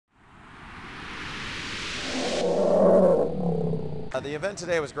The event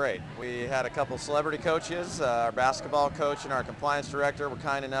today was great. We had a couple celebrity coaches. Our basketball coach and our compliance director were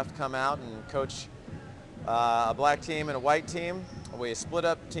kind enough to come out and coach a black team and a white team. We split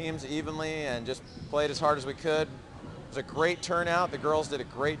up teams evenly and just played as hard as we could. It was a great turnout. The girls did a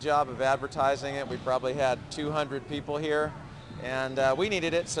great job of advertising it. We probably had 200 people here, and we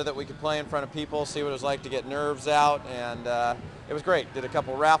needed it so that we could play in front of people, see what it was like to get nerves out, and it was great. Did a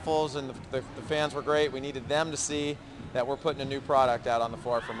couple raffles, and the fans were great. We needed them to see that we're putting a new product out on the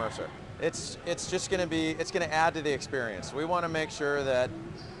floor for Mercer. It's just going to add to the experience. We want to make sure that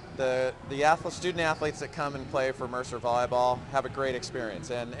the student athletes that come and play for Mercer Volleyball have a great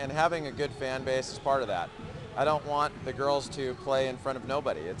experience, and having a good fan base is part of that. I don't want the girls to play in front of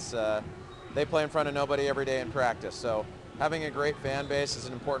nobody. They play in front of nobody every day in practice, so having a great fan base is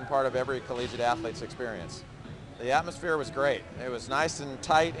an important part of every collegiate athlete's experience. The atmosphere was great. It was nice and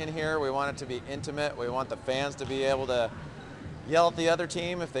tight in here. We want it to be intimate. We want the fans to be able to yell at the other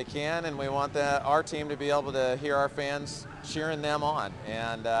team if they can, and we want our team to be able to hear our fans cheering them on.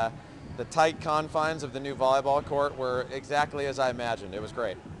 And the tight confines of the new volleyball court were exactly as I imagined. It was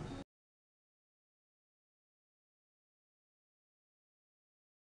great.